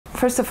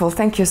First of all,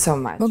 thank you so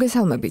much.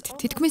 მოგესალმებით.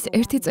 თითქმის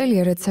 1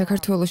 წელია რაც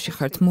საქართველოში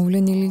ხართ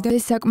მოვლენილი და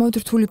ეს საკმაოდ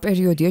რთული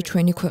პერიოდია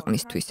ჩვენი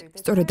ქვეყნისთვის.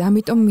 სწორედ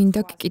ამიტომ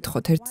მინდა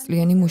გკითხოთ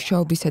ერთწლიანი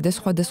მუშაობისა და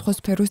სხვადასხვა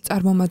სფეროს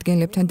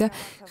წარმომადგენლებთან და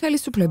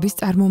ხელისუფლების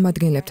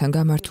წარმომადგენლებთან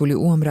გამართული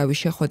უამრავი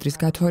შეხვედრის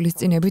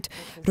გათვალისწინებით,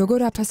 როგორ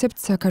აფასებთ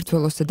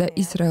საქართველოსა და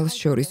ისრაელს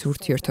შორის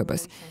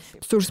ურთიერთობას.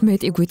 სურს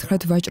მეტი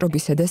გითხრათ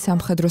ვაჭრობისა და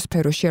სამხედრო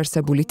სფეროში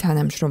არსებული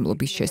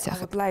თანამშრომლობის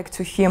შესახებ. I would like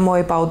to hear more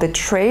about the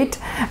trade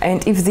and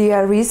if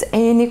there is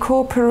any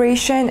cooperation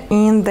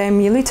in the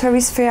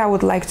military sphere, I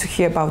would like to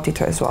hear about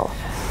it as well.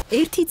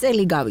 ერთი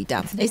წელი გავიდა.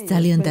 ეს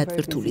ძალიან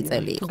დატვირთული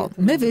წელი იყო.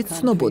 მე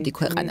ვეცნობოდი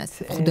ქვეყანას,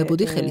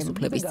 ხვდებოდი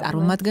ხელისუფლების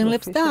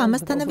წარმომადგენლებს და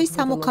ამასთანავე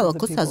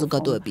სამოქალაქო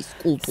საზოგადოების,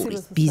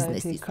 კულტურის,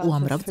 ბიზნესის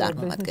უამრავ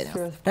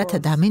წარმომადგენელს. რათა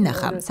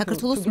დამენახა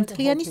საქართველოს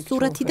მთლიანი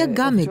სურათი და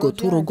გამეგო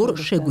თუ როგორ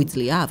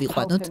შეგვიძლია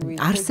ავიყვანოთ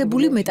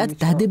არსებული მეტად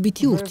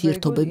დადებითი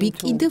ურთიერთობები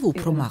კიდევ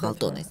უფრო მაღალ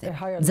დონეზე.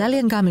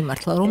 ძალიან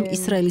გამიმართლა რომ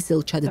ისრაელის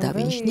ელჩად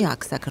დავინიშნე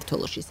აქ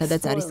საქართველოში,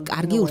 სადაც არის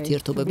კარგი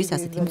ურთიერთობების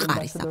ასეთი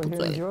მყარი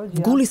საფუძველი.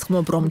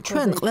 ვგულისხმობ რომ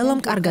ჩვენ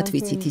ყველამ კარგად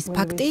ვიცით ის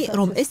ფაქტი,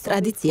 რომ ეს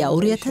ტრადიცია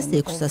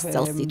 2600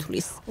 წელს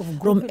ითვლის,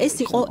 რომ ეს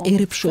იყო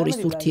ერებს შორის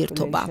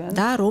ურთიერთობა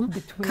და რომ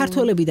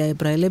ქართველები და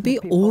ებრაელები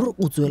ორ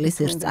უძველეს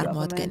ერს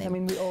წარმოადგენენ.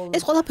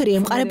 ეს ყველაფერი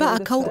ემყარება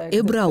აქაურ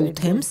ებრაულ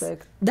თემს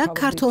და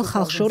ქართულ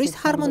ხალხს შორის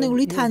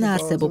ჰარმონიული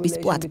თანაარსებობის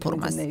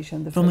პლატფორმას,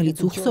 რომელიც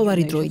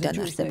უხსოვარი დროიდან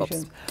არსებობს.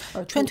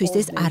 ჩვენთვის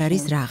ეს არ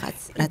არის რაღაც,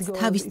 რაც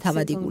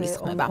თავისთავად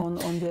იგულისხმება.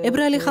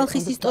 ებრაელი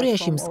ხალხის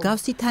ისტორიაში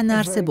მსგავსი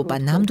თანაარსებობა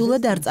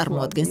ნამდვილად არ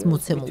წარმოადგენს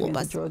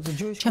მოცემულობას.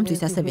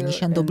 ჩემთვის ასევე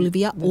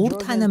ნიშანდობლივია ორ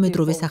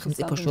თანამედროვე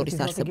სახელმწიფო შორის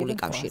არსებული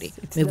კავშირი.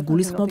 მე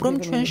ვგულისხმობ, რომ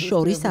ჩვენ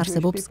შორის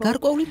არსებობს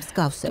გარკვეული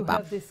მსგავსება.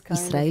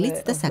 ისრაელიც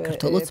და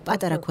საქართველოც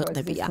პატარა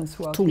ქვეყნებია,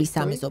 რთული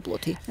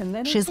სამეზობლოთი,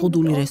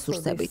 შეზღუდული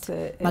რესურსებით.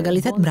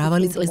 მაგალითად,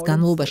 მრავალი წლის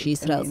განმავლობაში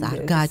ისრაელს არ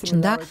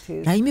გააჩნდა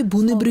რაიმე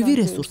ბუნებრივი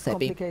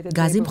რესურსები.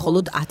 გაზი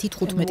მხოლოდ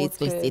 10-15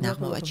 წლის წინ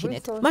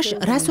აღმოვაჩინეთ. მას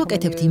რას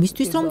ვაკეთებთ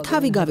იმისთვის, რომ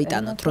თავი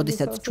გავიტანოთ,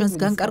 როდესაც ჩვენს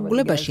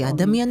განკარგულებაში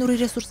ადამიანური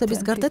რესურსების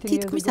გარდა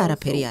თითქმის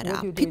არაფერი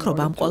არაა. ფიქრობ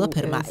ამ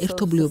ყველაფერმა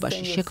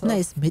ერთობლიობაში შექმნა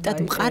ეს მეტად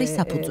მყარი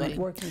საფუძველი.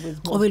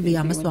 ყოველივე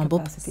ამას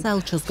ვამბობ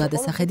საელჩოს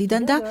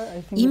გადასახედიდან და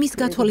იმის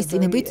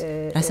გათვალისწინებით,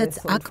 რასაც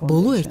აქ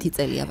ბოლო 1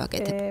 წელია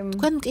ვაკეთებ.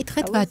 თქვენ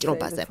მკითხეთ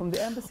ვაჭრობაზე.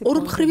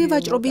 ორმხრივი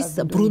ვაჭრობის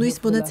ბრუნვის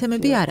მონაცემები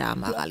არაა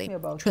მაღალი.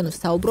 ჩვენ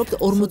ვსაუბრობთ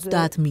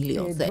 50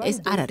 მილიონზე. ეს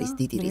არ არის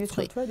დიდი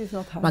რიცხვი.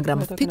 მაგრამ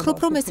ვფიქრობ,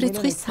 რომ ეს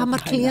რიცხვი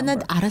სამართლიანად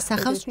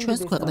არასახავს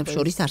ჩვენს ქვეყნებს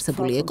შორის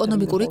არსებული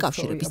ეკონომიკური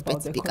კავშირების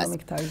სპეციფიკას.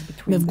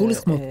 მე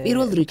ვგულისხმობ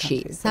პირველ რიგში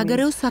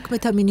საგარეო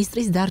საქმეთა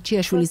მინისტრის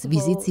დარჩიაშვილის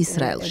ვიზიტს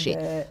ისრაელში,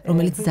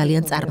 რომელიც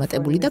ძალიან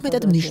წარმატებული და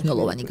მეტად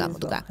მნიშვნელოვანი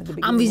გამოდგა.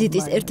 ამ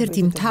ვიზიტის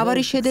ერთ-ერთი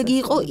მთავარი შედეგი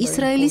იყო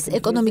ისრაელის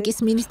ეკონომიკის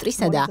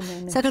მინისტრისა და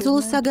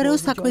საქართველოს საგარეო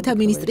საქმეთა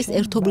მინისტრის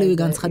ერთობლივი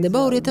განცხადება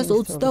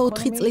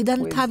 2024 წლიდან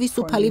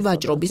თავისუფალი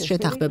ვაჭრობის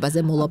შეთანხმებაზე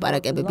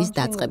მოლაპარაკებების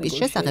დაწყების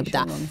შესახებ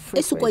და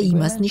ეს უკვე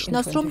იმას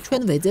ნიშნავს, რომ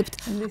ჩვენ ვეძებთ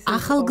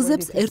ახალ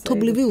გზებს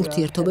ერთობლივი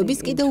ურთიერთობების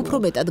კიდევ უფრო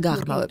მეტად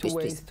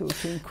გაღრმავებისთვის.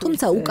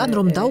 თუმცა უკან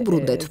რომ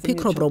დაუბრუნდეთ,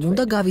 ვფიქრობ, რომ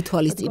უნდა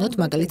გავითვალისწინოთ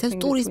მაგალითად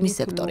ტურიზმის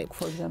სექტორი.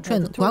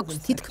 ჩვენ გვაქვს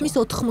თითქმის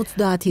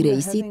 90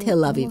 რეისი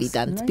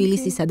თელ-ავივიდან,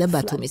 თბილისისა და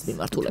ბათუმის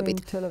მიმართულებით.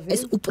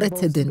 ეს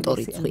უპრეცედენტო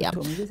რიცხვია.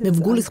 მე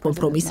ვგულისხმობ,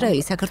 რომ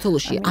ისრაელი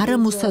საქართველოში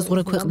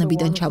არამოსაზღვრე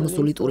ქვეყნებიდან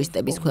ჩამოსული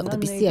ტურისტების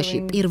ქვეყნების სიაში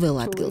პირველ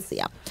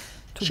ადგილზეა.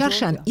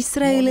 შარშან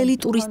ისრაელელი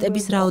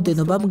ტურისტების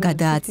რაოდენობამ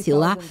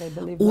გადააცილა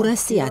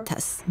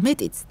 200,000,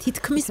 მეტიც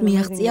თითქმის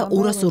მიაღწია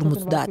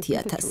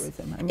 250,000.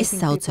 ეს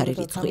საოცარი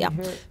რიცხვია.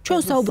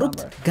 ჩვენ საუბრობთ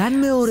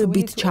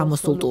განმეორებით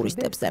ჩამოსულ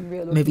ტურისტებზე.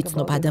 მე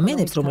ვიცნობ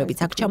ადამიანებს, რომლებიც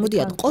აქ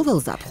ჩამოდიან ყოველ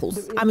ზაფხულს.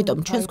 ამიტომ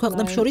ჩვენს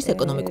ქვეყნებს შორის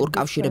ეკონომიკურ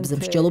კავშირებზე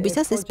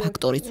მსჯელობისას ეს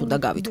ფაქტორიც უნდა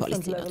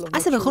გავითვალისწინოთ.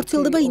 ასევე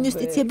ხორციელდება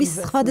ინვესტიციების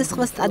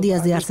სხვადასხვა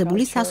სტადიაზე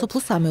არსებული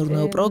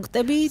სასოფლო-სამეურნეო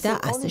პროექტები და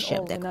ასე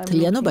შემდეგ.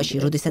 მთლიანობაში,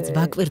 როდესაც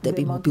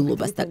ვაკვირდები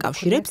მობილობას და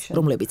კავშირებს,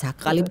 რომლებიც აქ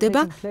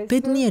ყალიბდება,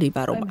 ბედნიერი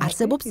ვარ, რომ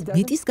არსებობს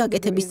მეტის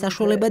გაკეთების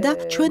საშუალება და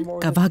ჩვენ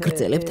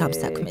გავაგრძელებთ ამ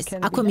საქმეს.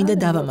 აქვე მინდა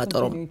დავამატო,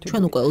 რომ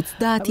ჩვენ უკვე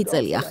 30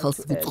 წელი ახალს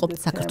ვუწყობთ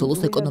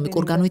საქართველოს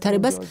ეკონომიკურ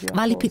განვითარებას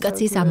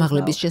კვალიფიკაციის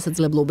ამაღლების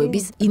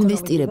შესაძლებლობების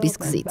ინვესტირების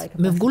გზით.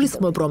 მე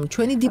ვგულისხმობ, რომ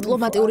ჩვენი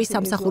დიპლომატიური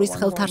სამსახურის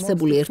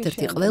ხელთარსებული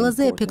ერთ-ერთი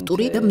ყველაზე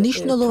ეფექტური და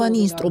მნიშვნელოვანი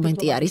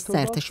ინსტრუმენტი არის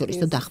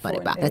საერთაშორისო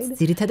დახმარება, რაც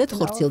ძირითადად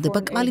ხორციელდება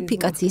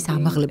კვალიფიკაციის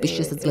ამაღლების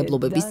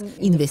შესაძლებლობების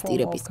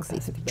ინვესტირების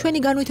გზით. ჩვენი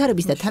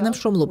განვითარების და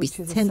თანამშრომლობის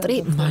ცენტრი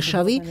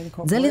მაშავი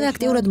ძალიან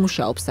აქტიურად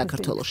მუშაობს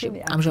საქართველოში.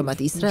 ამჟამად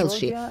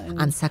ისრაელში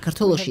ან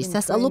საქართველოში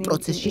სასწავლო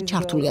პროცესში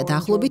ჩართულია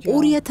დაახლოებით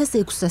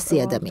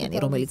 2600 ადამიანი,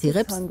 რომელიც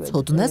იღებს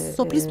ცოდნას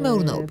სოფლის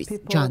მეურნეობის,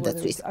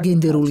 ჯანდაცვის,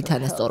 გენდერული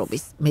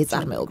თანასწორობის,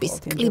 მეწარმეობის,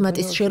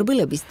 კლიმატის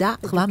შერბილების და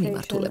სხვა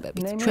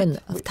მიმართულებებით. ჩვენ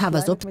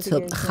ვთავაზობთ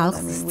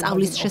ხალხს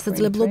სწავლის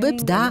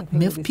შესაძლებლობებს და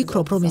მე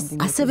ვფიქრობ, რომ ეს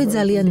ასევე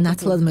ძალიან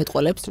ნათლად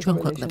მეტყველებს ჩვენ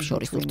ქვეყნებს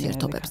შორის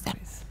ურთიერთობებზე.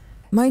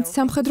 მაინც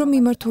სამხედრო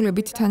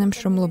მიმართულებით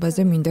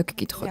თანამშრომლობაზე მინდა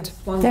გკითხოთ.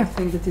 One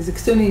thing that is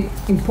extremely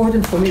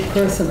important for me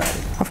personally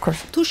Of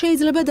course. თუ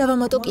შეიძლება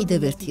დავამატო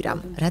კიდევ ერთი რამ,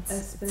 რაც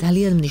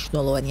ძალიან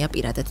მნიშვნელოვანია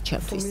პირადად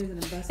ჩემთვის.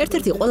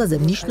 ერთ-ერთი ყველაზე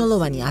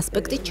მნიშვნელოვანი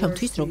ასპექტი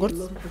ჩემთვის როგორც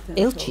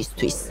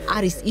ელჩისთვის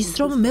არის ის,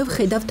 რომ მე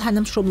ვხედავ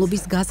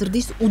თანამშრომლობის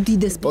გაზრდის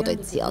უდიდეს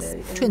პოტენციალს.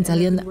 ჩვენ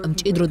ძალიან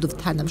მჭიდროდ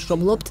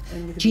თანამშრომლობთ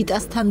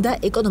ჯიტასთან და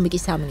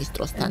ეკონომიკის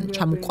სამინისტროსთან.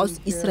 ჩამოყავს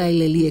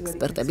ისრაელელი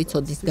ექსპერტები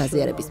ცოდნის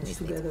გაზიარების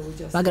მიზნით.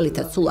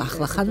 მაგალითად, სულ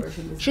ახლახან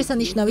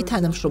შესანიშნავი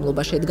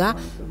თანამშრომლობა შედგა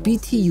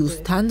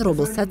BTU-სთან,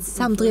 რომელსაც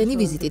სამდღიანი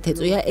ვიზიტით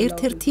ეწვია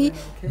ერთ-ერთი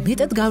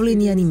მეტად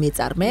გავლენიანი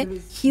მეწარმე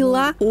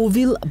ჰილა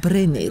ოვილ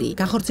ბრენერი.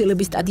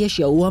 განხორციელების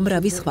სტადიაშია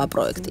უამრავი სხვა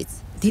პროექტიც.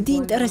 დიდი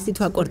ინტერესით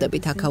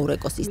ვაკვირდებით აქაურ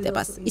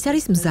ეკოსისტემას. ის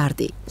არის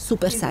მზარდი,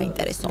 სუპერ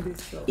საინტერესო.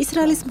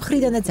 ისრაელის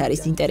მხრიდანაც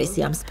არის ინტერესი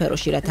ამ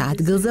სფეროში, რათა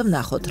ადგილზე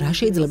ვნახოთ, რა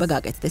შეიძლება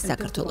გაკეთდეს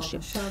საქართველოში.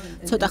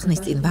 ცოტა ხნის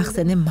წინ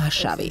ვახსენე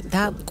მაშავი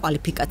და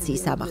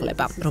კვალიფიკაციის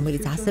ამაღლება,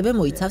 რომელიც ასევე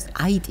მოიცავს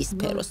IT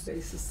სფეროს.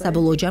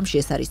 საბოლოო ჯამში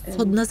ეს არის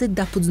ცოდნაზე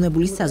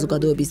დაფუძნებული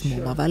საზოგადოების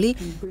მომავალი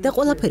და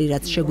ყველაფერი,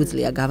 რაც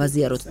შეგვიძლია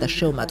გავაზიაროთ და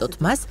შევმატოთ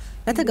მას,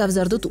 რათა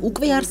გავზარდოთ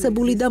უკვე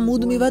არსებული და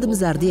მუდმივად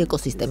მზარდი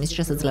ეკოსისტემის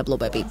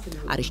შესაძლებლობები.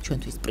 არის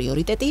ჩვენთვის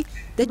პრიორიტეტი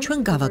და ჩვენ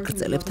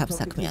გავაგრძელებთ ამ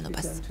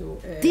საქმიანობას.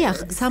 დიახ,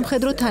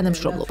 სამხედრო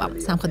თანამშრომლობა.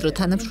 სამხედრო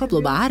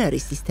თანამშრომლობა არ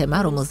არის სისტემა,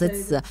 რომელზეც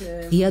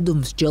ღიად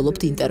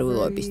მსჯელობთ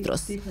ინტერვიუების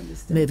დროს.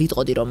 მე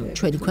ვიტყოდი, რომ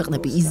ჩვენი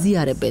ქვეყნები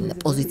იზიარებენ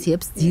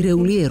პოზიციებს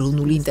ძირეული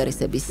ეროვნული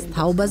ინტერესების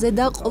თაობაზე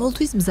და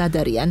ყოველთვის მზად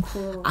არიან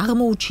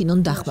აღმოუჩინონ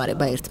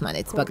დახმარება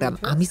ერთმანეთს, მაგრამ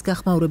ამის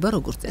გახმაურება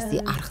როგორც წესი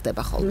არ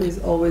ხდება ხოლმე.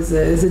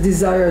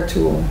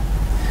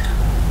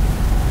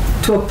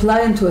 To apply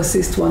and to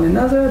assist one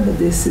another, but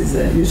this is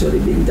usually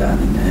being done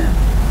in a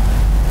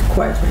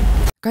quiet way.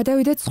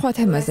 გადავიდეთ სხვა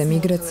თემაზე,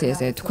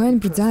 მიგრაციაზე. თქვენ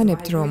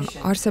ბრძანებთ, რომ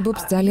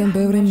არსებობს ძალიან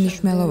ბევრი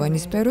მნიშვნელოვანი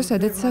სფერო,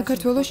 სადაც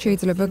საქართველოს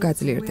შეიძლება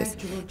გაძლიერდეს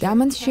და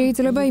ამან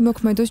შეიძლება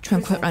იმოქმედოს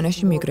ჩვენ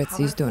ქვეყანაში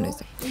მიგრაციის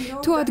დონეზე.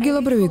 თუ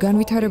ადგილობრივი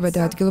განვითარება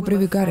და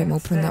ადგილობრივი გარემო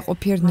უფრო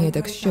ნაყოფიერ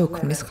ნიადაგს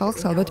შეუქმნის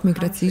ხალხს, ალბათ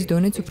მიგრაციის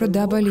დონეც უფრო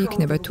დაბალი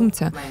იქნება,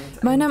 თუმცა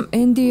მანამ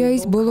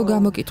NDA-ის ბოლო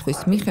გამოკითხვის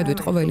მიხედვით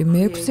ყოველი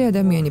მეექვსე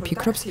ადამიანი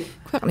ფიქრობს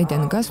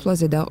ქვეყნიდან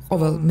გასვლაზე და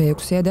ყოველ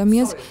მეექვსე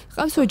ადამიანს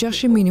ყავს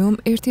ოჯახში მინიმუმ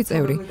ერთი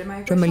წევრი,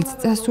 რომელიც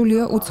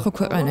წასულია უცხო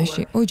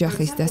ქვეყანაში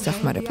ოჯახის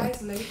დასახმარებლად.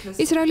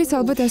 ისრაელის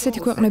ალბათ ასეთი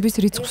ქვეყნების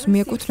რიცხვს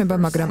მიეკუთვნება,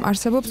 მაგრამ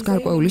არსებობს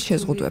გარკვეული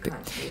შეზღუდვები.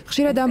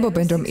 ხშირად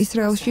ამბობენ, რომ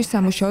ისრაელში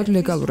სამუშაოდ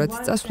ლეგალურად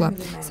წასვლა,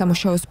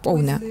 სამუშაოს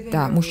პოვნა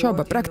და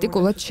მუშაობა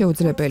პრაქტიკულად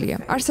შეუძლებელია.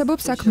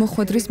 არსებობს აქ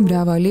მოხვედრის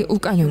მრავალი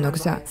უკანონო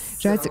გზა,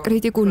 რაც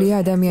კრიტიკულია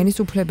ადამიანის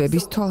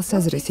უფლებების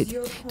თვალსაზრისით.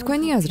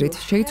 თქვენი აზრით,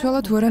 შეიცვალა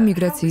თუ არა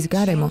მიგრაციის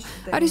გარემო,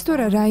 არის თუ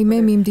არა რაიმე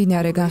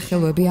მიმდინარე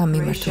განხილვები ამ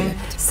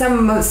მიმართულებით? Some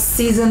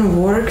season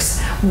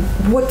works.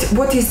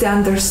 What is the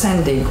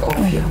understanding of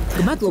you?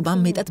 მადლობა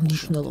მეტად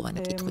მნიშვნელოვანი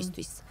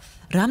კითხვისთვის.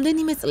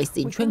 რამდენიმე წლის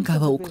წინ ჩვენ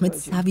გავაუქმეთ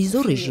სავიზო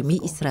რეჟიმი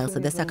ისრაელსა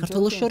და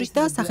საქართველოს შორის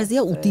და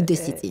სახეზეა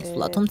უდიდესი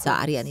წინსვლა, თუმცა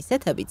არიან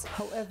ისეთებიც,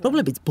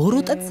 რომლებიც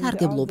ბოროტად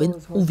სარგებლობენ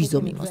უვიზო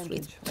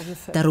მიმოსვლით.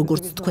 და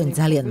როგორც თქვენ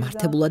ძალიან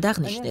მართებულად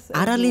აღნიშნეთ,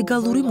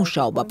 არალეგალური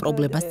მუშაობა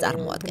პრობლემას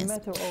წარმოადგენს.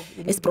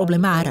 ეს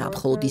პრობლემა არაა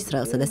მხოლოდ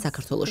ისრაელსა და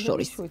საქართველოს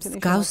შორის.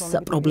 მსგავს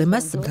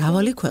პრობლემას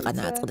მრავალი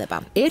ქვეყანა აწყდება.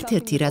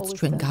 ერთ-ერთი რაც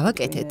ჩვენ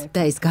გავაკეთეთ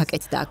და ეს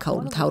გაკეთდა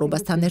აქაურ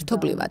მთავრობასთან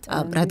ერთობლივად,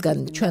 რადგან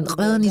ჩვენ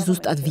ყველანი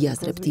ზუსტად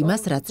ვიაზრებთ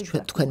იმას, რაც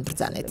თქვენ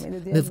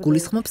მე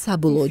ვგულისხმობ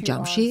საბოლოო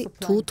ჯამში,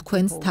 თუ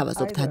თქვენს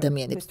თავაზობთ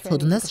ადამიანებს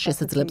ცოდნას,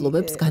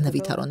 შესაძლებლობებს,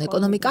 განავითარონ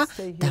ეკონომიკა,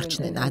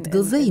 დარჩნენ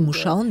ადგილზე,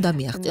 იმუშაონ და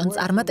მიაღწიონ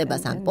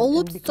წარმატებას, ან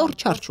პოულობთ სწორ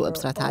ჩარჩოებს,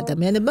 რათა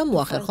ადამიანებმა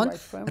მოახერხონ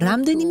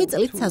რამდენიმე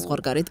წლით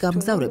საზღვარგარეთ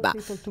გამგზავრება,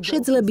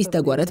 შეძლების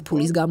დაგვარად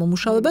ფულის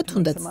გამომუშავება,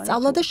 თუნდაც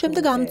სწავლა და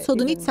შემდეგ ამ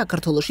ცოდნით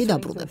საქართველოში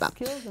დაბრუნება.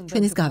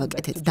 ჩვენ ეს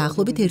გავაკეთეთ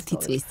დაახლოებით 1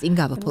 წლის წინ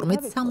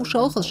გავაფორმეთ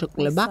სამუშაო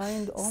ხელშეკრულება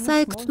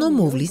საექთნო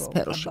მოვლის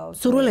სფეროში.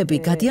 სურვილები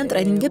გადიან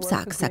ტრენინგებს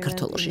აქ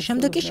საქართველოში.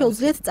 შემდეგ კი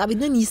შეუძლიათ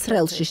წავიდნენ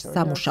ისრაელში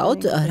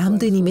სამუშაოდ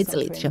რამდენიმე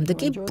წლით. შემდეგ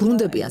კი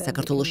ბრუნდებიან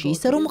საქართველოში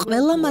ისე, რომ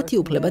ყველა მათი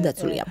უფლება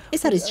დაცულია.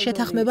 ეს არის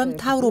შეთანხმება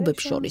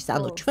მთავრობებს შორის,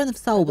 ანუ ჩვენ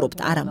ვსაუბრობთ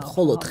არა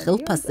მხოლოდ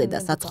ხელფასზე და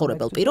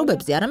საცხოვრებელ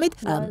პირობებზე, არამედ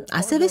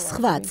ასევე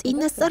სხვა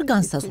წინასწარ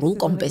განსაზღვრულ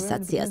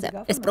კომპენსაციაზე.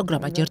 ეს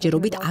პროგრამა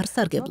ჯერჯერობით არ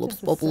სარგებლობს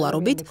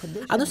პოპულარობით,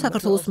 ანუ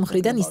საქართველოს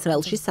მხრიდან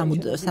ისრაელში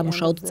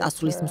სამუშაოდ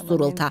წასვლის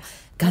მსურველთა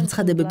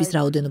განცხადებების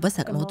რაოდენობა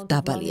საკმაოდ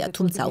დაბალია,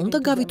 თუმცა უნდა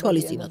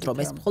გავითვალისწინოთ, რომ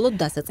ეს მხოლოდ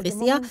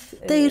დასაწყისია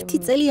და 1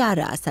 წელი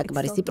არაა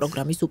საკმარისი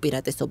პროგრამის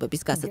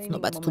უპირატესობების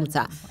გასაცნობად,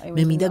 თუმცა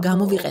მე მინდა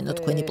გამოვიყენო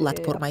თქვენი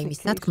პლატფორმა იმის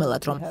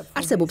სათქმელად, რომ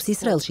არსებობს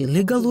ისრაელში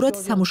ლეგალურად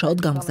სამუშაოდ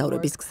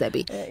გამგზავრების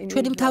გზები.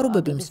 ჩვენი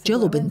მთავრობები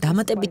მსჯელობენ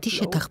დამატებითი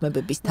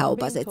შეთანხმებების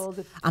თაობაზეც.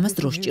 ამას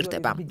დრო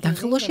სჭირდება.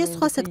 განხილვაშია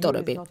სხვა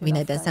სექტორები,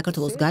 ვინაიდან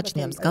საქართველოს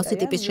გააჩნია მსგავსი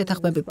ტიპის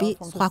შეთანხმებები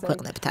სხვა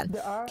ქვეყნებთან,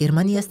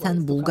 გერმანიასთან,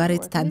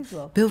 ბულგარეთთან,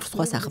 ბევრ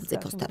სხვა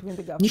სახელმწიფოსთან.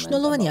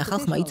 მნიშვნელოვანია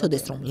ხალხმა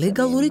იცოდეს, რომ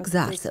ლეგალური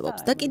გზა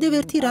არსებობს და კიდევ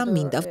ერთი რამ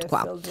მინდა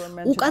ვთქვა.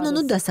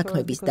 უკანონო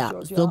დასაქმების და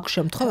ზოგ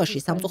შემთხვევაში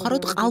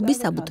სამწუხაროდ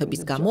ყალბის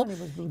აბუთების გამო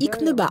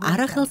იქმნება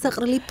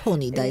არახელსაყრელი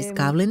ფონი და ეს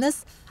გავლენას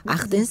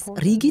ახდენს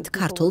რიგით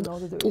ქართულ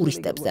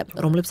ტურისტებზე,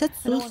 რომლებსაც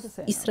სურს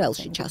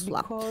ისრაელში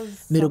ჩასვლა.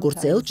 მე როგორც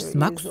ელჩს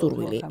მაქვს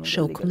სურვილი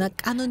შევქმნა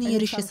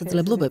კანონიერი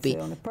შესაძლებლობები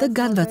და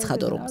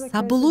განვაცხადო, რომ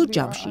საბოლოო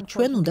ჯამში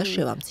ჩვენ უნდა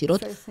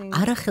შევამციროთ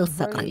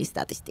არახელსაყრელი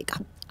სტატისტიკა.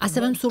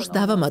 ასევე მსურს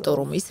დავამატო,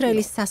 რომ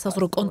ისრაელის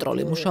სასაზღვრო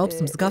კონტროლი მუშაობს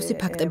მსგავსი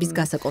ფაქტების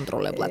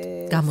გასაკონტროლებლად,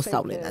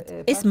 გამოსავლენად.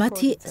 ეს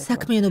მათი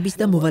საქმიანობის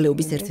და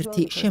მოვალეობის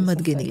ერთ-ერთი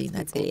შემადგენელი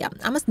ნაწილია.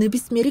 ამას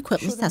ნებისმიერი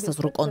ქვეყნის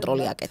სასაზღვრო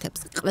კონტროლი აკეთებს.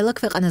 ყველა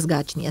ქვეყანას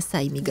გააჩნია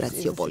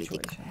საიმიგრაციო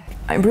პოლიტიკა.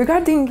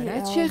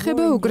 რაც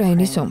შეეხება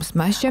უკრაინის ომს,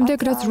 მას შემდეგ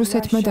რაც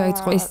რუსეთმა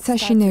დაიწყო ეს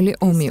საშინელი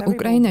ომი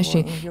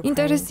უკრაინაში,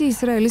 ინტერესი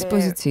ისრაელის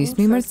პოზიციის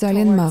მიმართ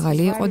ძალიან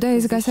მაღალი იყო და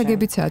ეს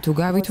გასაგებიცაა თუ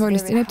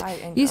გავითვალისწინებთ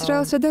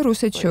ისრაელსა და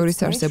რუსეთს შორის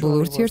არსებულ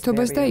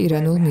ურთიერთობას და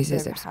ირანულ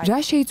მიზეზებს. რა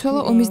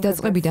შეიცვალა ომის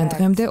დაწყებიდან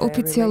დღემდე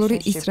ოფიციალური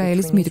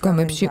ისრაელის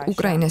მიდგომებში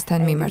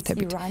უკრაინასთან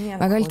მიმართებით?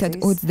 მაგალითად,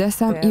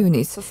 23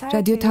 ივნისს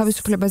რადიო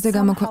თავისუფლებაზე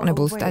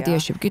გამოქვეყნებულ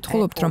სტატიაში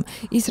ვკითხულობთ, რომ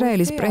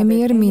ისრაელის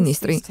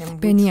პრემიერ-მინისტრი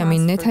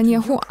ბენიამინ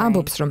ნეთანიაჰუ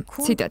ამბობს, რომ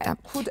ციტატა: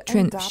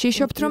 ჩვენ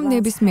ვშიშობთ, რომ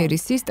ნებისმიერი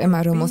სისტემა,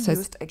 რომელსაც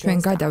ჩვენ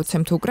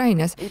გადავცემთ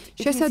უკრაინას,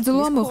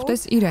 შესაძლოა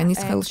მოხვდეს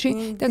ირანის ხელში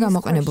და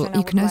გამოყენებულ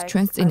იქნას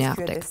ჩვენს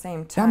წინააღმდეგ.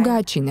 რამ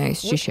გააჩინა ეს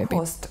შიშები?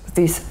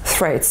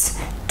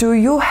 Do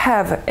you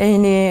have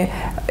any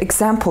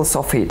examples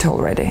of it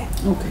already?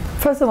 Okay.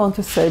 First I want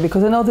to say,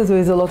 because I know that there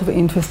is a lot of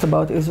interest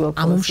about Israel.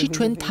 ამომში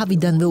ჩვენ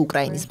თავიდანვე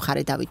უკრაინის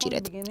მხარე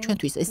დავიჭირეთ.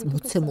 ჩვენთვის ეს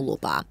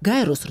მოცემულობაა.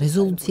 გაეროს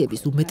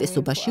რეზოლუციების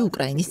უმეტესობაში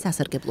უკრაინის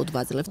სასარგებლოდ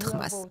ვაძლევთ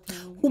ხმას.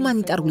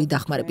 ჰუმანიტარული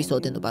დახმარების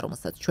ოდენობა,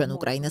 რომელსაც ჩვენ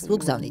უკრაინას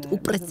ვოგზავნით,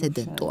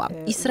 უპრეცედენტოა.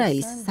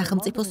 ისრაელის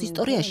სახელმწიფოს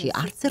ისტორიაში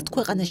არც ერთ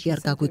ქვეყანაში არ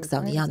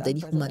გაგვიგზავნია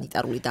ამდენი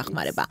ჰუმანიტარული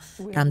დახმარება,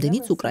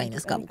 რამდენიც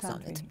უკრაინას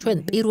გავუგზავნეთ. ჩვენ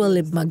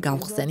პირველებმა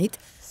გავხსენით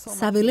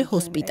საველე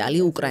ჰოსპიტალი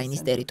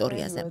უკრაინის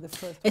ტერიტორიაზე.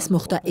 ეს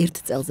მოხდა 1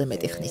 წელზე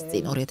მეტი ხნის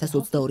წინ,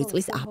 2022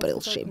 წლის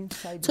აპრილში.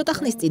 ცოტა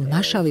ხნის წინ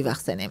მაშავი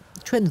ვახსენე.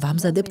 ჩვენ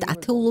ვამზადებთ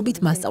ათეულობით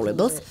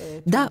მასწავლებელს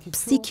და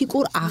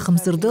ფსიქიკურ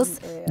აღმზრდელს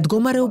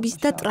მდგომარეობის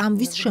და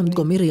ტრამვის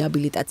შემდგომი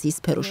რეაბილიტაციის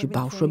სფეროში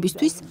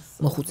ბავშვებისთვის,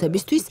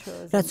 მოხუცებისთვის,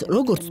 რაც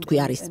როგორც თქვი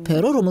არის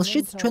სფერო,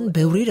 რომელშიც ჩვენ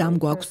ბევრი რამ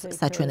გვაქვს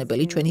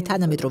საჩვენებელი ჩვენი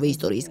თანამედროვე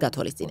ისტორიის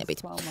გათვალისწინებით.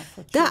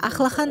 და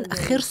ახლახან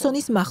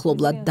ხერსონის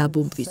მახლობლად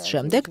დაბომბვის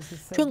შემდეგ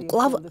ჩვენ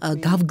კვლავ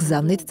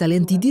გავგზავნეთ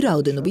ძალიან დიდი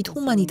რაოდენობით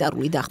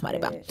ჰუმანიტარული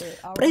დახმარება.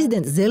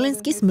 პრეზიდენტ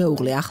ზელენსკის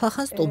მეუღლე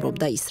ახლახან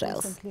სტუმრობდა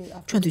ისრაელს.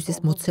 ჩვენთვის ეს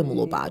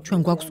მოცემულობაა, ჩვენ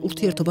გვაქვს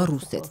ურთიერთობა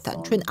რუსეთთან,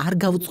 ჩვენ არ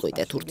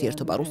გავწყვიტეთ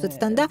ურთიერთობა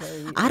რუსეთთან და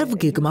არ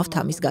ვგეგმავთ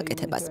ამის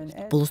გაკეთებას.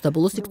 ბოლოს და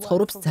ბოლოს იქ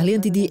ცხოვრობს ძალიან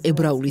დიდი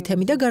ებრაული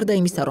თემი და გარდა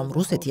იმისა, რომ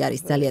რუსეთი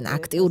არის ძალიან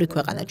აქტიური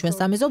ქვეყანა ჩვენ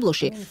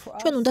სამეზობლოში,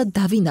 ჩვენ უნდა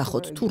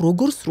დავინახოთ თუ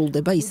როგორ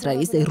სრულდება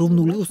ისრაელის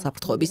ეროვნული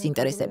უსაფრთხოების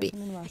ინტერესები.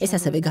 ეს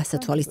ასევე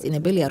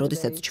გასათვალისწინებელია,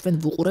 როდესაც ჩვენ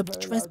ვუყურებთ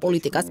ჩვენს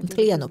პოლიტიკას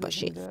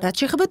მთლიანობაში. რაც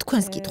შეეხება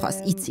თქვენს კითხვას,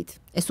 იცით,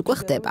 ეს უკვე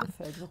ხდება.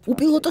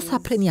 უპილოტო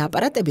საფრენი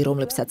აპარატები,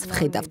 რომლებსაც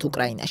ვხედავთ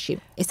უკრაინაში,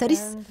 ეს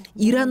არის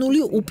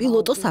ირანული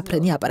უპილოტო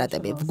საფრენი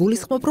აპარატები.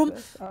 ვგულისხმობ, რომ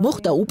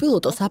მოხდა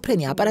უპილოტო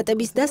საფრენი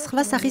აპარატების და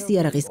სხვა სახის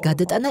იარაღის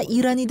გადატანა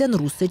ირანიდან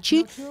რუსეთში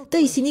და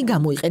ისინი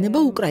გამოიყენება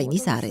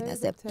უკრაინის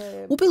არენაზე.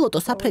 უპილოტო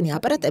საფრენი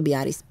აპარატები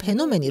არის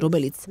ფენომენი,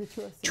 რომელიც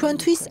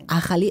ჩვენთვის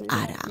ახალი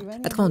არაა.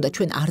 რა თქმა უნდა,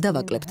 ჩვენ არ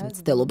დავაკლებთ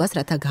მცდელობას,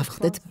 რათა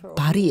გავხდეთ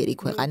ბარიერი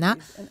ქვეყანა,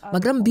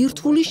 მაგრამ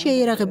ბირთვული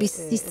შეიარაღების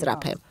სისწრაფე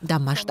და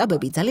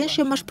მასშტაბები ძალიან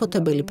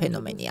შემაშფოთებელი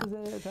ფენომენია.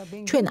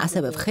 ჩვენ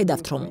ასევე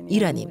ვხედავთ, რომ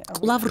ირანი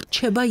კვლავ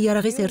რჩება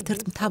იარაღის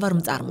ერთ-ერთ მთავარ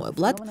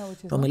მწარმოებლად,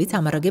 რომელიც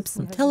ამარაგებს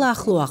მთელ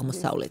ახლო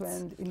აღმოსავლეთს,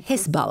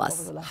 ჰესბალას,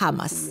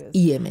 ჰამას,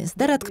 იემენს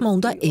და რა თქმა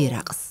უნდა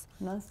ერაყს.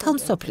 თან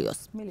მსოფლიოს,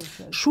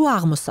 შუა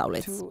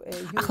აღმოსავლეთს.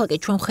 ახლა კი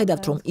ჩვენ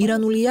ვხედავთ, რომ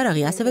ირანული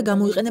იარაღი ასევე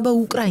გამოიყენება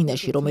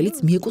უკრაინაში, რომელიც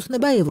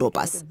მიეკუთვნება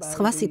ევროპას.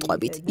 სხვა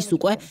სიტყვებით, ის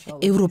უკვე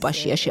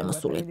ევროპაშია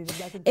შემოსული.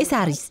 ეს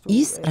არის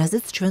ის,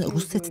 რაზეც ჩვენ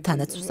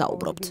რუსეთთანაც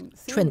ვსაუბრობთ.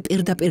 ჩვენ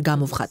პირდაპირ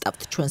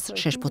გამოვხატავთ ჩვენს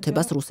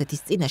შეშფოთებას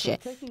რუსეთის წინაშე.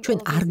 ჩვენ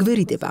არ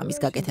გვერიდება ამის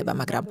გაკეთება,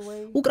 მაგრამ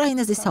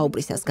უკრაინაზე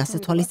საუბრისას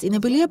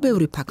გასათვალისწინებელია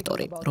ბევრი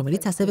ფაქტორი,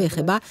 რომელიც ასევე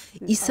ეხება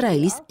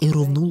ისრაელის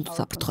ეროვნულ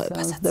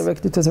უსაფრთხოებასაც.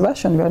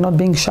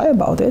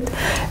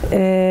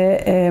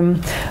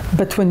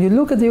 But when you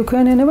look at the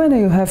Ukrainian arena,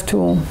 you have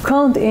to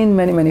count in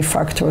many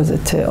factors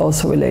that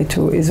also relate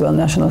to Israel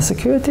national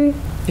security.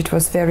 It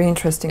was very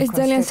interesting. ეს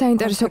ძალიან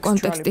საინტერესო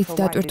კონტექსტით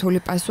დატვირთული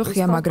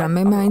პასუხია, მაგრამ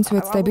მე მაინც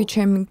ვეცდები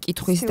ჩემი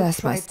კითხვის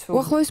დასმას.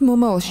 უახლოეს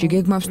მომავალში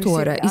გეგმავს თუ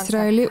არა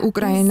ისრაელი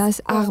უკრაინას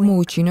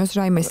აღმოუჩინოს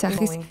რაიმე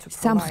სახის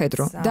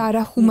სამხედრო და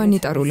არა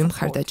ჰუმანიტარული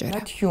მხარდაჭერა.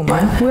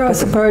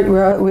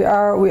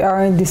 We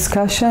are in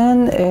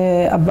discussion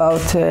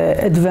about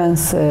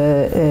advance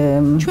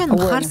ჩვენ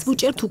მხარს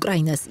ვუჭერთ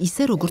უკრაინას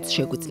ისე როგორც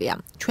შეგვიძლია.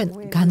 ჩვენ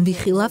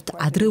განვიხილავთ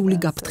ადრეული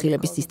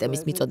გაფრთხილების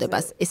სისტემის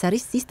მიწოდებას. ეს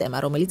არის სისტემა,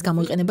 რომელიც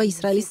გამოიყენება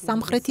ისრაელის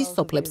სამხრეთის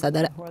სოფლებსა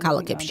და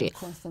ქალაქებში,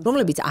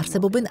 რომლებიც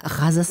არსებობენ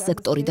ღაზას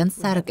სექტორიდან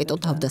სარაკეტო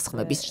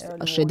თავდასხმების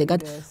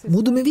შედეგად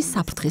მუდმივი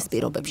საფრთხის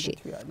პირობებში.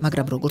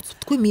 მაგრამ როგორც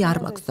ვთქვი, მე არ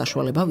მაქვს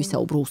საშუალება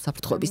ვისაუბრო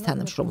უსაფრთხოების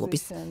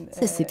თანამშრომლობის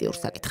სენსიტიურ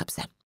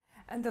საკითხებზე.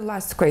 And the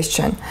last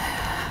question.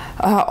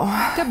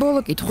 და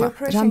ბოლო კითხვა.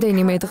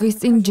 რამდენიმე დღის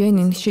წინ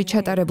ჯენინში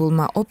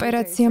ჩატარებულმა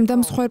ოპერაციამ და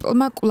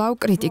მსხვერპლმა კვლავ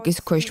კრიტიკის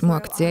ქვეშ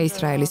მოაქცია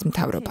ისრაელის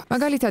მთავრობა.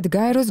 მაგალითად,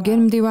 გაეროს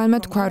გენმდივანმა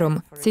თქვა, რომ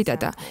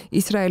ციტატა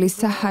ისრაელის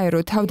საჰაერო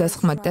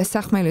თავდასხმა და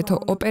სახმელეთო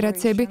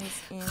ოპერაციები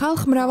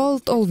ხალხმრავალ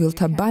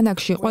ტოლვილთა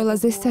ბანაკში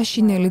ყველაზე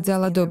საშინელი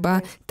ძალადობა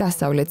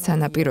დასავლეთ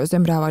სანაპიროზე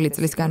მრავალი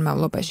წლის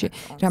განმავლობაში,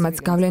 რამაც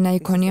გავლენა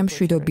იქონია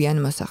მშვიდობიან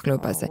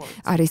მოსახლეობაზე.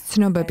 არის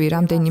ცნობები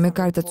რამდენიმე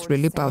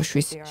გარდაცვლილი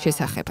ბავშვის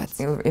შესახებაც.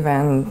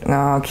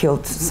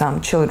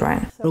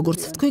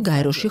 როგორც თქვი,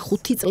 გაეროში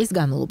 5 წლის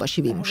განმავლობაში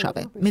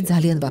ვიმუშავე. მე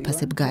ძალიან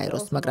ვაფასებ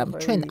გაეროს, მაგრამ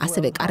ჩვენ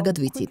ასევე კარგად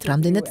ვიცით,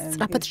 რამდენად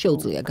სწრაფად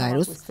შეუძლია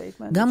გაეროს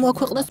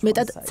გამოაქვეყნოს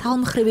მეტად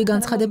ცალმხრივი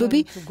განცხადებები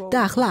და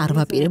ახლა არ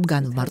ვაპირებ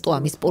განვმარტო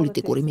ამის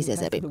პოლიტიკური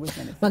მიზეზები.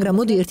 მაგრამ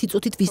მოდი ერთი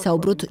წუთით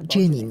ვისაუბროთ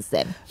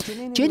ჯენინზე.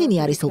 ჯენინი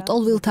არის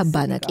ლტოლვილთა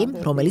ბანაკი,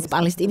 რომელიც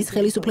პალესტინის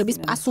ხელისუფლების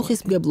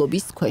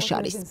პასუხისმგებლობის ქვეშ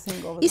არის.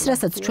 ის,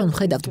 რასაც ჩვენ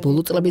ვხედავთ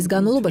ბოლო წლების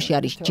განმავლობაში,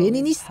 არის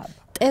ჯენინის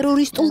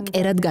ტერორისტულ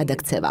კერად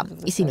გადაქცევა.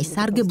 ისინი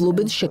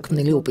სარგებლობენ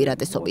შექმნილი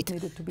უპირატესობით.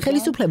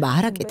 ხელისუფლება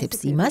არ აკეთებს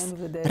იმას,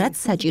 რაც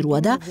საჭიროა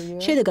და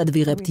შედეგად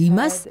ვიღებთ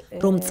იმას,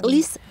 რომ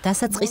წლის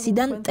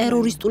დასაწყისიდან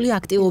ტერორისტული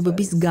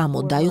აქტივობების გამო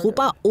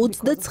დაიღუპა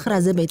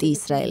 29-ზე მეტი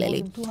ისრაელელი.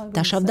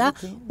 დაშავდა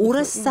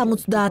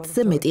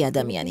 270-ზე მეტი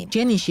ადამიანი.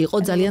 ჯენინში იყო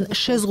ძალიან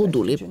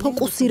შეზღუდული,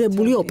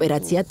 ფოკუსირებული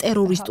ოპერაცია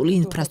ტერორისტული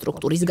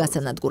ინფრასტრუქტურის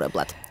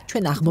გასანადგურებლად.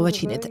 ჩვენ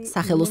აღმოვაჩინეთ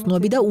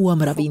სახელოსნოები და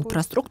უამრავი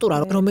ინფრასტრუქტურა,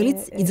 რომელიც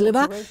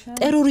იძლევა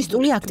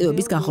ტერორისტული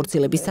აქტივობის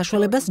განხორციელების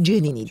საშუალებას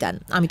ჯენინიდან.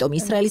 ამიტომ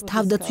ისრაელის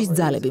თავდაცვის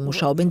ძალები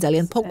მუშაობენ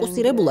ძალიან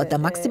ფოკუსირებულად და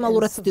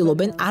მაქსიმალურად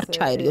ცდილობენ არ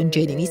ჩაერიონ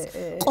ჯენინის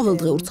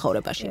ყოველდღიურ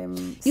ცხოვრებაში.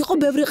 იყო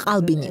ბევრი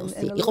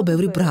ყალბინიუსი, იყო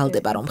ბევრი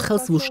ბრალდება, რომ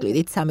ხელს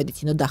ვუშლიდით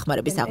სამედიცინო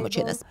დახმარების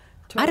აღმოჩენას.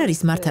 არ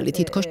არის მართალი,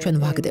 თითქოს ჩვენ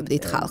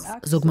ვაგდებდით ხალხს.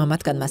 ზოგმა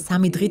მათგანმა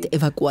 3 დღით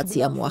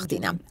ევაკუაცია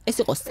მოახდინა. ეს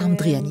იყო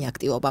 3დღიანი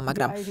აქტივობა,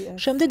 მაგრამ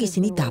შემდეგ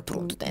ისინი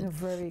დაბრუნდნენ.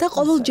 და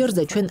ყოველ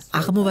ჯერზე ჩვენ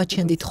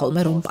აღმოვაჩენდით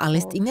ხოლმე, რომ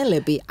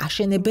პალესტინელები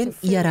აშენებენ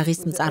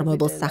იარაღის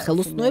მწარმოებელ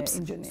სახელოსნოებს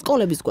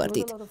სკოლების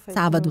გვერდით,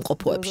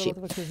 საავადმყოფოებში.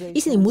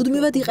 ისინი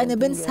მუდმივად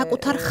იყენებენ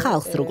საკუთარ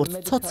ხალხს, როგორც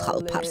ცოცხალ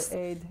ფარს.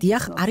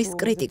 დიახ, არის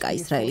კრიტიკა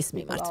ისრაელის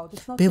მიმართ.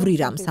 ბევრი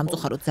რამ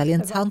სამწუხაროდ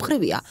ძალიან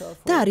ცალმხრივია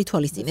და არ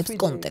ითვალისწინებს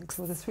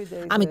კონტექსტს.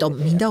 ამიტომ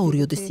მინდა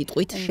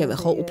სიტყვით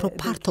შევეხო უფრო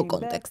ფართო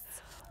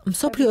კონტექსტს.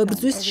 მსოფლიო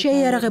ებრძვის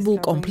შეიარაღებულ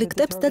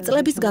კონფლიქტებს და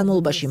წლების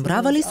განმავლობაში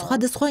მრავალი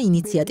სხვადასხვა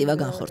ინიციატივა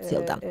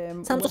განხორციელდა.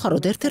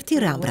 სამწუხაროდ ერთ-ერთი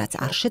რამ, რაც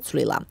არ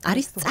შეცვლილა,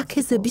 არის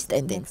წაქეზების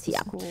ტენდენცია.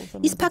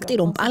 ის ფაქტი,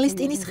 რომ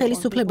პალესტინის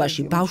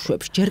ხელისუფლებაში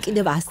ბავშვებს ჯერ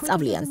კიდევ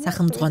ასწავლიან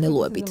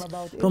სახელმძღვანელოებით,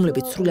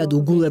 რომლებიც სრულად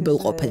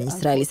უგულებელყოფენ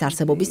ისრაელის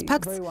არსებობის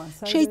ფაქტს,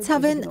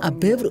 შეიცავენ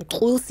ბევრ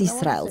ტყუილს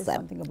ისრაელზე.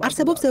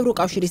 არსებობს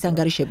ევროკავშირის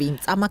ანგარიშები იმ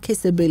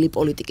წამაქესებელი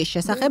პოლიტიკის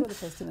შესახებ,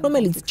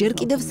 რომელიც ჯერ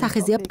კიდევ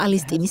სახეზეა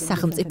პალესტინის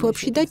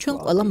სახელმწიფოებში და ჩვენ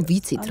ყველამ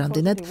ვიცით,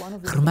 რამდენად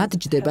ღრმად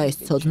ჯდება ეს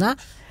ცოდნა,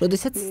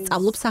 როდესაც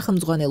სწავლობ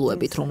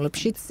სახელმძღვანელოებით,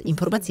 რომლებშიც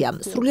ინფორმაცია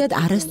სრულად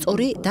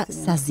არასწორი და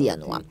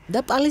საზიანოა. და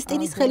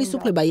პალესტინის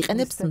ხელისუფლება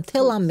იყენებს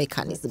მთელ ამ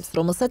მექანიზმს,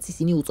 რომელსაც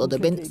ისინი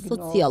უწოდებენ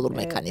სოციალურ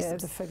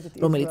მექანიზმს,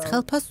 რომელიც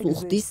ხელფასს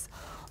უხდის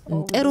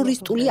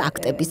ტერორისტული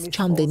აქტების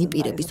ჩამდენი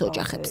პირების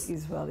ოჯახებს.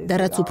 და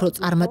რაც უფრო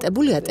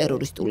წარმატებულია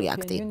ტერორისტული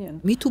აქტი,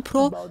 მით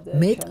უფრო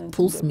მეტ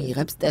ფულს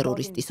მიიღებს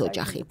ტერორისტის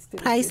ოჯახი.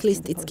 პრაის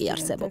ლისტიც კი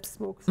არსებობს.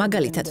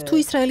 მაგალითად, თუ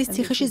ისრაელის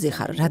ციხეში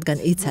ზიხარ, რადგან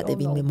ეცადე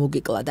ვინმე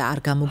მოგეკლა და არ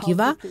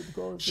გამოგივა,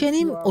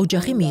 შენი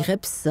ოჯახი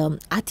მიიღებს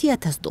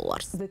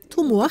 $10,000. თუ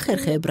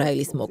მოახერხე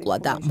ებრაელის მოკლა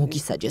და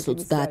მოგისაჯეს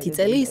 30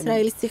 წელი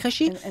ისრაელის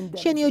ციხეში,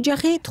 შენი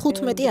ოჯახი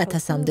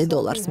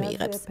 $15,000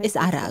 მიიღებს. ეს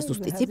არაა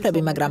ზუსტი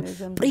ციფრები, მაგრამ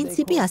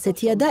პრინციპი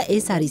ასეთია და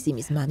ეს არის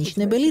იმის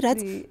მანიშნებელი, რაც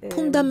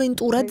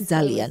ფუნდამენტურად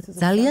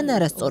ძალიან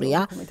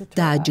არასწორია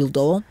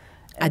დააჯილდოვო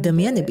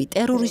ადამიანები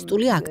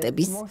ტერორისტული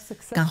აქტების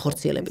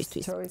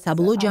განხორციელებისთვის.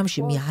 საბოლოო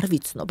ჯამში მე არ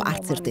ვიცნობ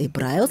არც ერთ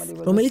ებრაელს,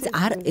 რომელიც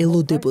არ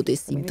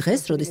ელოდებოდეს იმ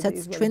დღეს, როდესაც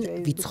ჩვენ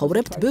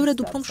ვიცხოვრებთ ბევრად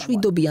უფრო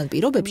მშვიდობიან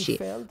პირობებში,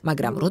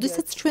 მაგრამ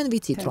როდესაც ჩვენ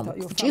ვიცით, რომ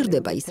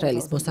გვჭირდება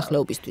ისრაელის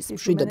მოსახლეობისთვის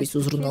მშვიდობის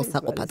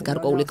უზრუნველსაყოფად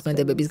გარკვეული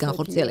ქმედებების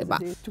განხორციელება,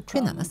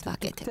 ჩვენ ამას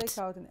ვაკეთებთ.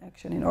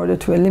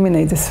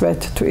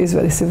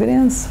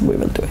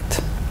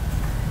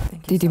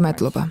 დიდი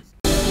მადლობა.